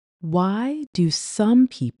Why do some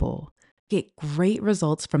people get great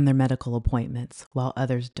results from their medical appointments while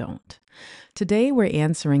others don't? Today, we're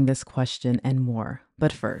answering this question and more.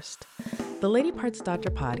 But first, the Lady Parts Doctor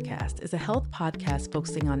podcast is a health podcast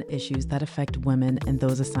focusing on issues that affect women and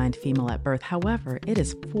those assigned female at birth. However, it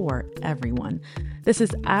is for everyone. This is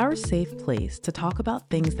our safe place to talk about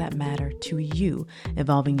things that matter to you,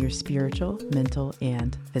 involving your spiritual, mental,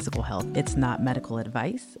 and physical health. It's not medical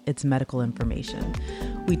advice, it's medical information.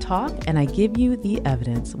 We talk and I give you the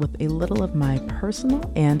evidence with a little of my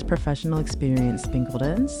personal and professional experience sprinkled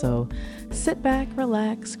in. So sit back,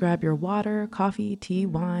 relax, grab your water, coffee, tea,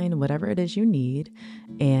 wine, whatever it is you need,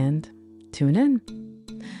 and tune in.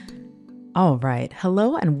 All right.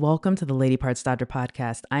 Hello and welcome to the Lady Parts Doctor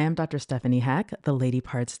podcast. I am Dr. Stephanie Hack, the Lady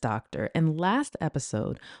Parts Doctor. And last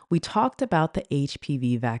episode, we talked about the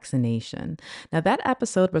HPV vaccination. Now, that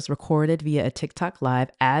episode was recorded via a TikTok live,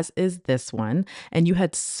 as is this one. And you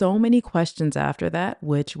had so many questions after that,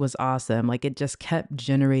 which was awesome. Like it just kept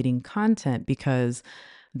generating content because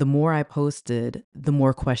the more I posted, the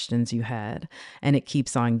more questions you had, and it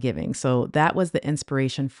keeps on giving. So that was the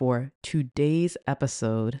inspiration for today's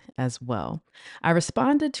episode as well. I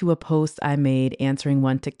responded to a post I made answering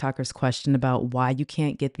one TikToker's question about why you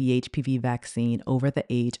can't get the HPV vaccine over the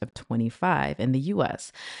age of 25 in the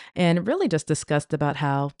US, and really just discussed about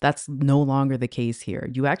how that's no longer the case here.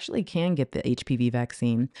 You actually can get the HPV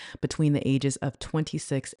vaccine between the ages of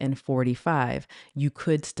 26 and 45. You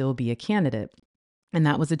could still be a candidate. And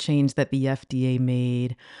that was a change that the FDA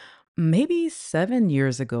made maybe 7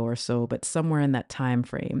 years ago or so, but somewhere in that time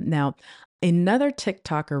frame. Now, another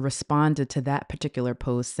TikToker responded to that particular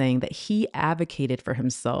post saying that he advocated for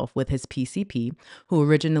himself with his PCP, who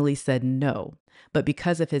originally said no. But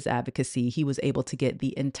because of his advocacy, he was able to get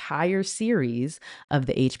the entire series of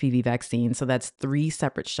the HPV vaccine. So that's 3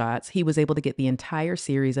 separate shots. He was able to get the entire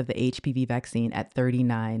series of the HPV vaccine at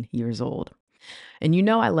 39 years old. And you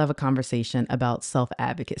know, I love a conversation about self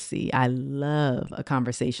advocacy. I love a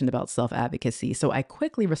conversation about self advocacy. So I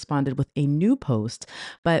quickly responded with a new post,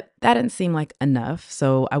 but that didn't seem like enough.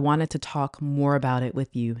 So I wanted to talk more about it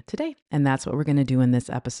with you today. And that's what we're going to do in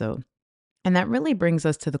this episode. And that really brings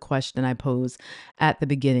us to the question I posed at the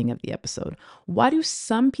beginning of the episode. Why do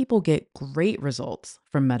some people get great results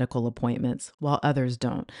from medical appointments while others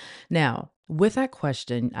don't? Now, with that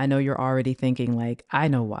question, I know you're already thinking, like, I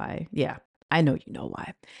know why. Yeah, I know you know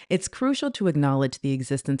why. It's crucial to acknowledge the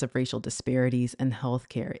existence of racial disparities in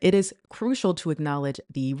healthcare. It is crucial to acknowledge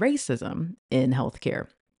the racism in healthcare.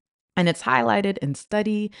 And it's highlighted in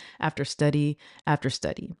study after study after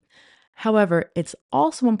study. However, it's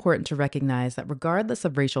also important to recognize that regardless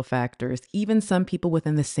of racial factors, even some people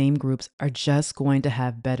within the same groups are just going to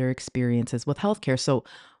have better experiences with healthcare. So,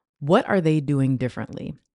 what are they doing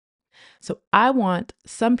differently? So I want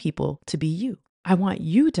some people to be you. I want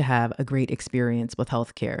you to have a great experience with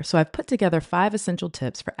healthcare. So I've put together 5 essential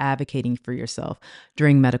tips for advocating for yourself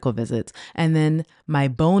during medical visits. And then my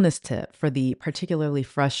bonus tip for the particularly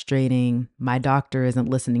frustrating, my doctor isn't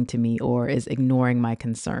listening to me or is ignoring my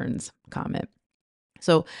concerns comment.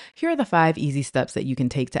 So here are the 5 easy steps that you can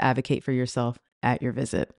take to advocate for yourself at your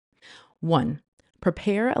visit. 1,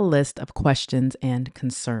 prepare a list of questions and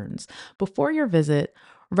concerns. Before your visit,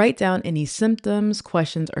 write down any symptoms,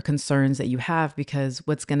 questions, or concerns that you have because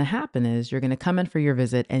what's going to happen is you're going to come in for your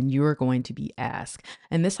visit and you're going to be asked.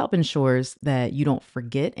 And this help ensures that you don't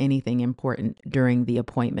forget anything important during the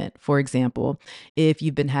appointment. For example, if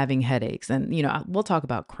you've been having headaches, and we'll talk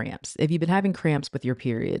about cramps. If you've been having cramps with your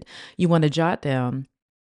period, you want to jot down,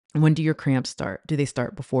 when do your cramps start? Do they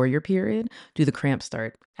start before your period? Do the cramps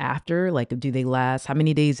start after? Like, do they last? How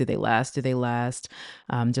many days do they last? Do they last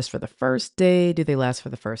just for the first day? Do they last for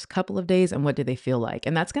the first couple of days? And what do they feel like?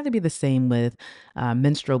 And that's going to be the same with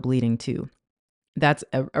menstrual bleeding, too. That's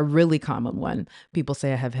a really common one. People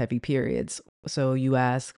say I have heavy periods. So you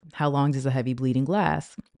ask, how long does a heavy bleeding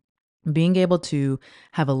last? Being able to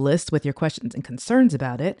have a list with your questions and concerns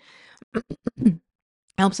about it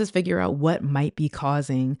helps us figure out what might be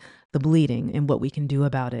causing the bleeding and what we can do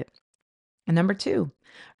about it. And number 2,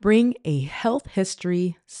 bring a health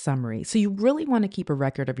history summary. So you really want to keep a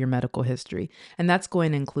record of your medical history, and that's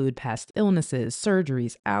going to include past illnesses,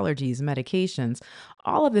 surgeries, allergies, medications.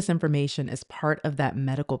 All of this information is part of that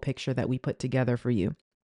medical picture that we put together for you.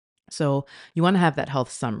 So you want to have that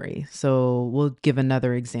health summary. So we'll give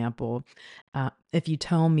another example. If you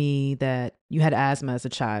tell me that you had asthma as a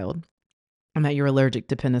child, and that you're allergic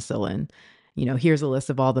to penicillin, Here's a list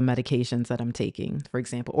of all the medications that I'm taking, for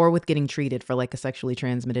example, or with getting treated for like a sexually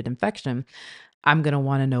transmitted infection. I'm going to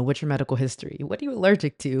want to know what's your medical history? What are you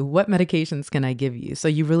allergic to? What medications can I give you? So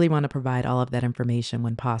you really want to provide all of that information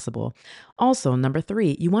when possible. Also, number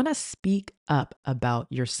three, you want to speak up about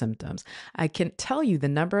your symptoms. I can tell you the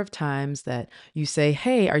number of times that you say,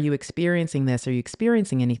 "Hey, are you experiencing this? Are you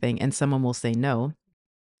experiencing anything?" And someone will say no.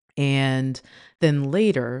 And then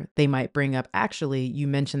later they might bring up, actually, you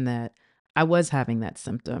mentioned that I was having that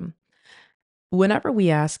symptom. Whenever we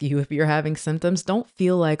ask you if you're having symptoms, don't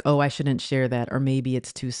feel like, oh, I shouldn't share that, or maybe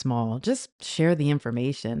it's too small. Just share the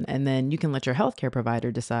information. And then you can let your healthcare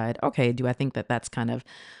provider decide, okay, do I think that that's kind of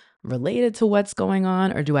related to what's going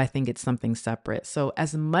on, or do I think it's something separate? So,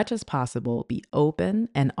 as much as possible, be open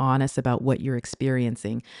and honest about what you're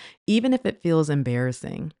experiencing, even if it feels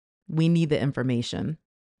embarrassing. We need the information.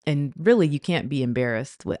 And really, you can't be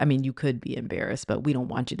embarrassed. I mean, you could be embarrassed, but we don't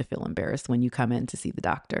want you to feel embarrassed when you come in to see the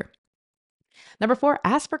doctor. Number four,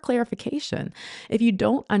 ask for clarification. If you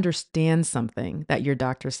don't understand something that your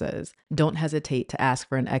doctor says, don't hesitate to ask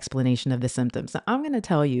for an explanation of the symptoms. Now, I'm going to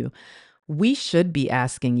tell you, we should be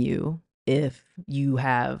asking you if you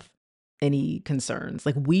have any concerns.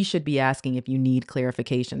 Like, we should be asking if you need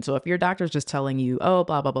clarification. So if your doctor's just telling you, oh,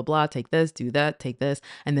 blah, blah, blah, blah, take this, do that, take this,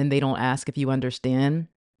 and then they don't ask if you understand,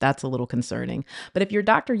 that's a little concerning. But if your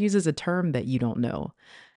doctor uses a term that you don't know,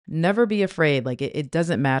 never be afraid. Like, it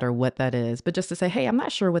doesn't matter what that is, but just to say, hey, I'm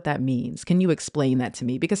not sure what that means. Can you explain that to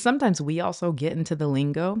me? Because sometimes we also get into the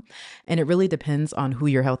lingo, and it really depends on who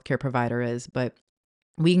your healthcare provider is. But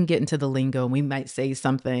we can get into the lingo and we might say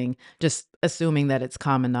something just assuming that it's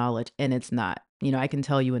common knowledge, and it's not. I can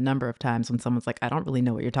tell you a number of times when someone's like, I don't really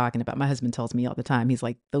know what you're talking about. My husband tells me all the time, he's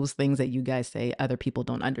like, those things that you guys say, other people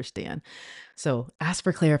don't understand. So ask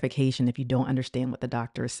for clarification if you don't understand what the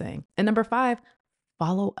doctor is saying. And number five,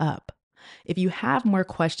 follow up. If you have more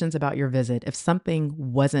questions about your visit, if something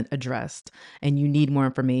wasn't addressed and you need more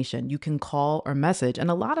information, you can call or message. And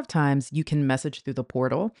a lot of times you can message through the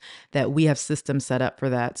portal that we have systems set up for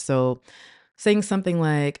that. So saying something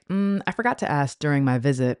like, I forgot to ask during my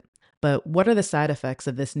visit, but what are the side effects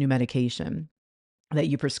of this new medication that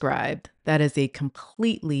you prescribed? That is a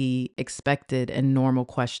completely expected and normal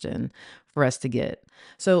question for us to get.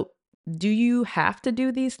 So, do you have to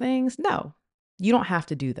do these things? No, you don't have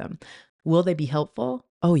to do them. Will they be helpful?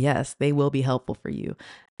 Oh, yes, they will be helpful for you.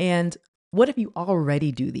 And what if you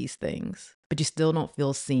already do these things, but you still don't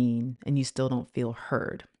feel seen and you still don't feel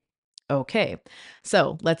heard? Okay,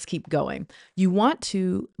 so let's keep going. You want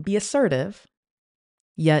to be assertive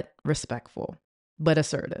yet respectful, but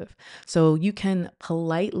assertive. So you can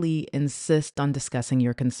politely insist on discussing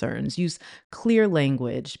your concerns. Use clear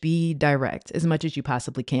language, be direct as much as you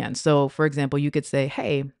possibly can. So, for example, you could say,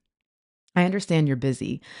 hey, I understand you're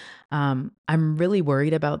busy. I'm really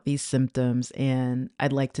worried about these symptoms and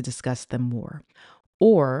I'd like to discuss them more.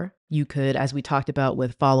 Or you could, as we talked about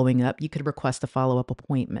with following up, you could request a follow up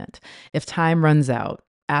appointment. If time runs out,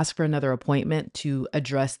 ask for another appointment to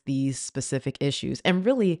address these specific issues. And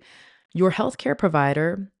really, your healthcare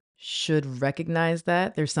provider should recognize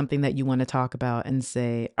that there's something that you want to talk about and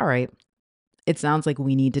say, all right, it sounds like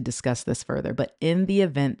we need to discuss this further. But in the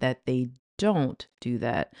event that they don't do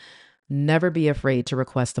that, never be afraid to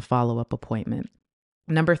request a follow up appointment.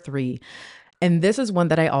 Number three, and this is one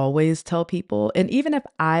that I always tell people. And even if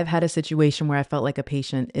I've had a situation where I felt like a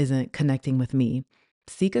patient isn't connecting with me,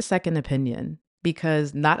 seek a second opinion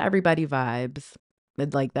because not everybody vibes.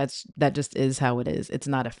 Like that just is how it is. It's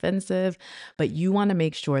not offensive, but you want to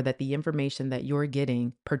make sure that the information that you're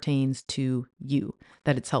getting pertains to you,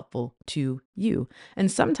 that it's helpful to you.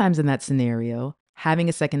 And sometimes in that scenario, having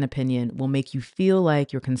a second opinion will make you feel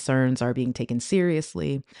like your concerns are being taken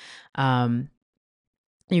seriously. Um,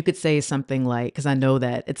 you could say something like, because I know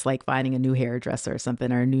that it's like finding a new hairdresser or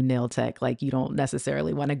something or a new nail tech. Like, you don't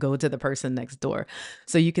necessarily want to go to the person next door.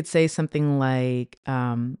 So you could say something like,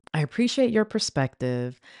 I appreciate your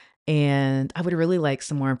perspective and I would really like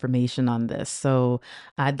some more information on this. So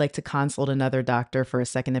I'd like to consult another doctor for a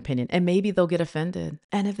second opinion. And maybe they'll get offended.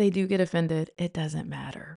 And if they do get offended, it doesn't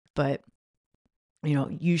matter. But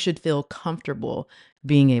you should feel comfortable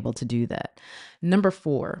being able to do that. Number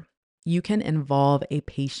four, you can involve a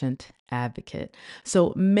patient advocate.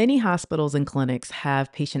 So many hospitals and clinics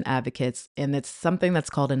have patient advocates, and it's something that's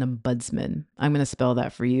called an ombudsman. I'm going to spell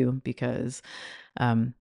that for you because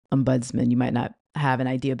ombudsman, you might not have an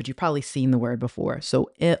idea, but you've probably seen the word before. So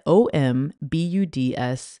OMBUDSMEN,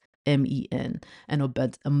 an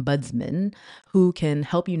ombudsman who can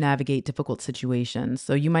help you navigate difficult situations.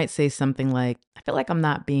 So you might say something like, I feel like I'm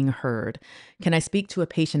not being heard. Can I speak to a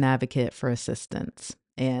patient advocate for assistance?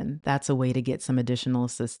 And that's a way to get some additional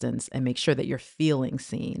assistance and make sure that you're feeling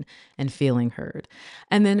seen and feeling heard.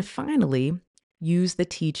 And then finally, use the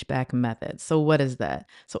teach back method. So, what is that?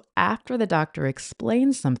 So, after the doctor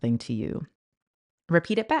explains something to you,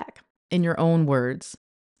 repeat it back in your own words.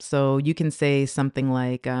 So, you can say something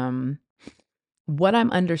like, what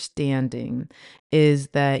I'm understanding is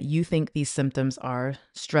that you think these symptoms are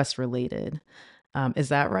stress related. Is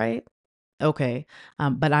that right? Okay.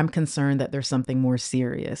 But I'm concerned that there's something more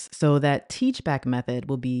serious. So that teach back method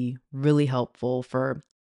will be really helpful for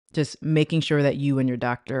just making sure that you and your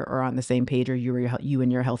doctor are on the same page, or you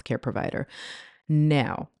and your healthcare provider.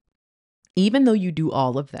 Now, even though you do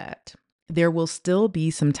all of that, there will still be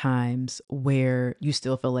some times where you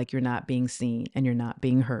still feel like you're not being seen and you're not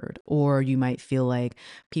being heard, or you might feel like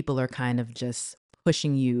people are kind of just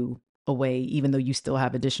pushing you away, even though you still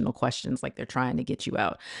have additional questions, like they're trying to get you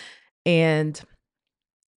out. And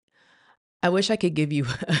I wish I could give you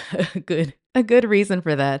a good reason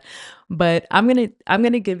for that, but I'm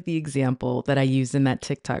gonna give the example that I used in that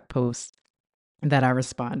TikTok post that I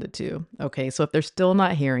responded to. Okay, so if they're still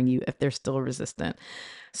not hearing you, if they're still resistant.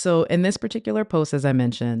 So in this particular post, as I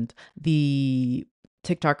mentioned, the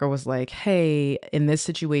TikToker was like, "Hey, in this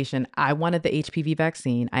situation, I wanted the HPV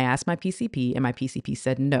vaccine. I asked my PCP and my PCP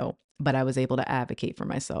said no, but I was able to advocate for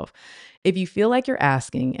myself." If you feel like you're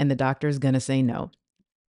asking and the doctor is going to say no,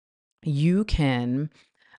 you can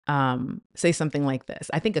say something like this.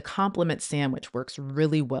 I think a compliment sandwich works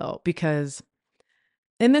really well because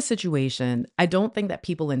in this situation, I don't think that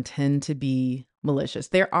people intend to be malicious.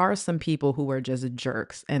 There are some people who are just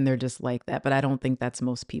jerks and they're just like that, but I don't think that's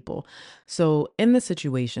most people. So, in this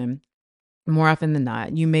situation, more often than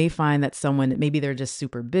not, you may find that someone, maybe they're just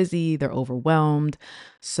super busy, they're overwhelmed.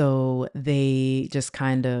 So, they just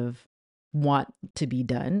kind of want to be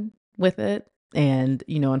done with it. And,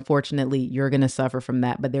 unfortunately, you're going to suffer from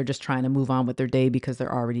that, but they're just trying to move on with their day because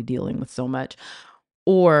they're already dealing with so much.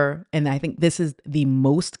 Or, and I think this is the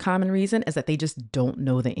most common reason, is that they just don't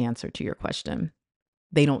know the answer to your question.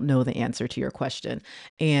 They don't know the answer to your question.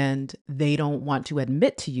 And they don't want to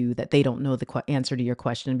admit to you that they don't know the answer to your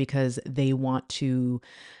question because they don't want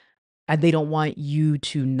you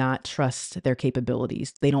to not trust their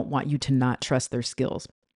capabilities. They don't want you to not trust their skills.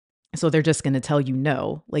 So they're just going to tell you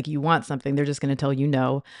no. Like you want something, they're just going to tell you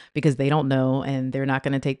no because they don't know and they're not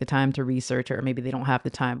going to take the time to research, or maybe they don't have the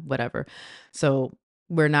time, whatever. So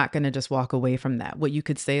we're not going to just walk away from that. What you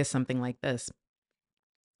could say is something like this: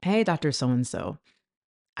 "Hey, Dr. So and so,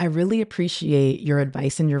 I really appreciate your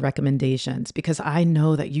advice and your recommendations because I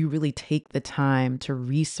know that you really take the time to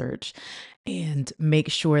research and make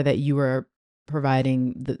sure that you are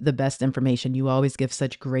providing the best information. You always give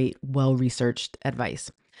such great, well researched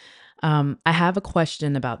advice. I have a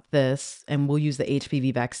question about this, and we'll use the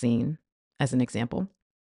HPV vaccine as an example.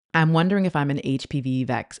 I'm wondering if I'm an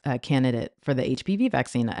candidate for the HPV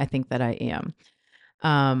vaccine. I think that I am.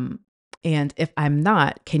 Um, and if I'm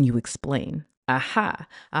not, can you explain?" Aha,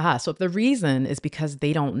 aha. So if the reason is because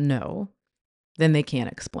they don't know, then they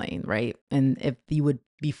can't explain, right? And if you would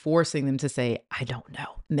be forcing them to say, "I don't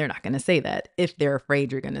know," and they're not going to say that if they're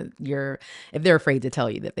afraid if they're afraid to tell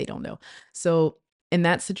you that they don't know. So in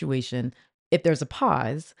that situation, if there's a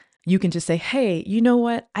pause, you can just say, "Hey, you know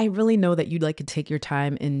what? I really know that you'd like to take your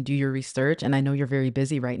time and do your research. And I know you're very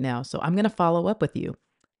busy right now. So I'm going to follow up with you."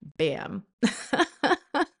 Bam.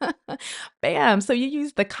 Bam. So you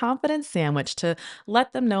use the confidence sandwich to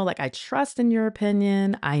let them know, like, I trust in your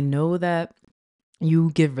opinion. I know that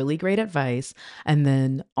you give really great advice. And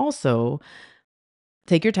then also,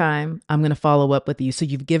 take your time. I'm going to follow up with you. So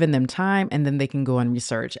you've given them time and then they can go and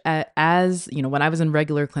research. As you know, when I was in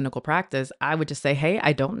regular clinical practice, I would just say, "Hey,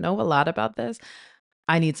 I don't know a lot about this.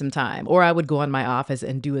 I need some time." Or I would go in my office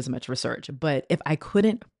and do as much research. But if I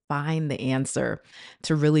couldn't find the answer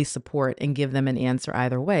to really support and give them an answer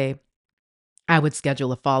either way, I would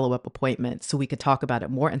schedule a follow-up appointment so we could talk about it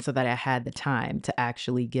more, and so that I had the time to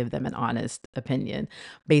actually give them an honest opinion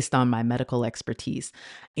based on my medical expertise.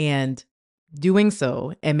 And doing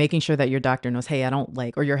so and making sure that your doctor knows, "Hey, I don't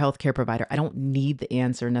like," or your healthcare provider, "I don't need the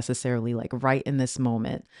answer necessarily like right in this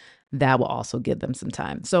moment." That will also give them some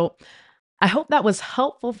time. So I hope that was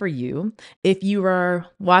helpful for you. If you are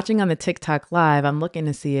watching on the TikTok live, I'm looking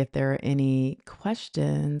to see if there are any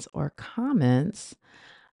questions or comments.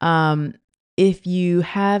 Um, if you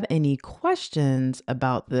have any questions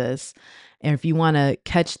about this, and if you want to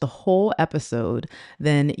catch the whole episode,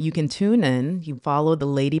 then you can tune in. You follow the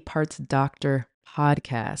Lady Parts Doctor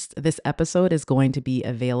podcast. This episode is going to be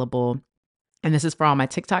available And this is for all my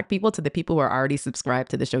TikTok people. To the people who are already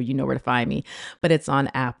subscribed to the show, you know where to find me. But it's on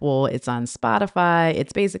Apple, it's on Spotify.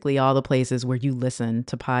 It's basically all the places where you listen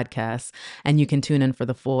to podcasts, and you can tune in for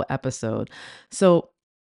the full episode. So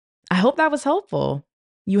I hope that was helpful.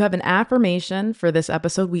 You have an affirmation for this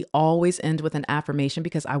episode. We always end with an affirmation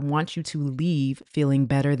because I want you to leave feeling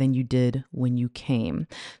better than you did when you came.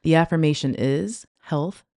 The affirmation is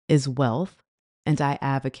health is wealth, and I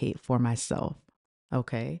advocate for myself.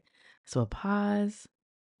 Okay. So a pause.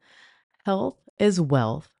 Health is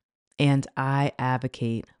wealth, and I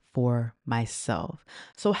advocate for myself.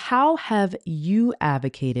 So, how have you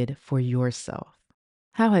advocated for yourself?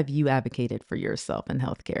 How have you advocated for yourself in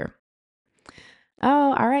healthcare?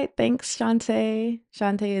 Oh, all right. Thanks, Shantae.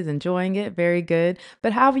 Shantae is enjoying it. Very good.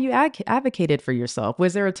 But how have you advocated for yourself?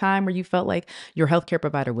 Was there a time where you felt like your healthcare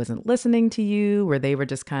provider wasn't listening to you, where they were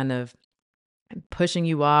just kind of pushing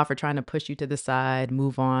you off or trying to push you to the side,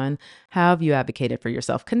 move on? How have you advocated for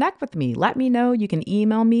yourself? Connect with me. Let me know. You can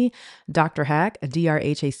email me, Dr. Hack,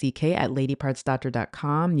 DRHACK at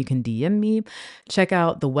ladypartsdoctor.com. You can DM me. Check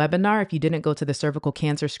out the webinar. If you didn't go to the cervical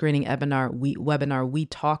cancer screening webinar, we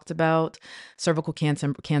talked about cervical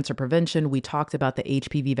cancer prevention. We talked about the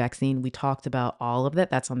HPV vaccine. We talked about all of that.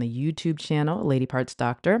 That's on the YouTube channel, Lady Parts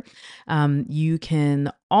Doctor. You can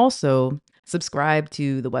also subscribe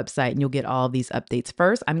to the website and you'll get all of these updates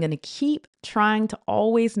first. I'm going to keep trying to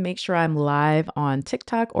always make sure I'm live on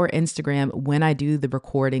TikTok or Instagram when I do the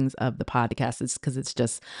recordings of the podcast. It's because it's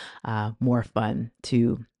just more fun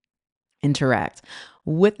to interact.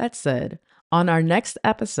 With that said, on our next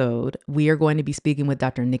episode, we are going to be speaking with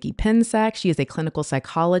Dr. Nikki Pensack. She is a clinical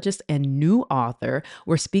psychologist and new author.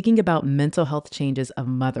 We're speaking about mental health changes of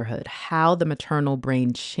motherhood, how the maternal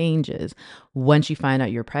brain changes once you find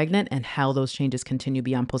out you're pregnant, and how those changes continue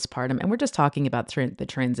beyond postpartum. And we're just talking about the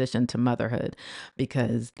transition to motherhood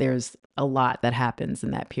because there's a lot that happens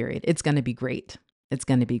in that period. It's going to be great. It's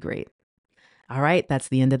going to be great. All right, that's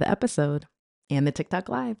the end of the episode and the TikTok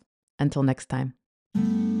Live. Until next time.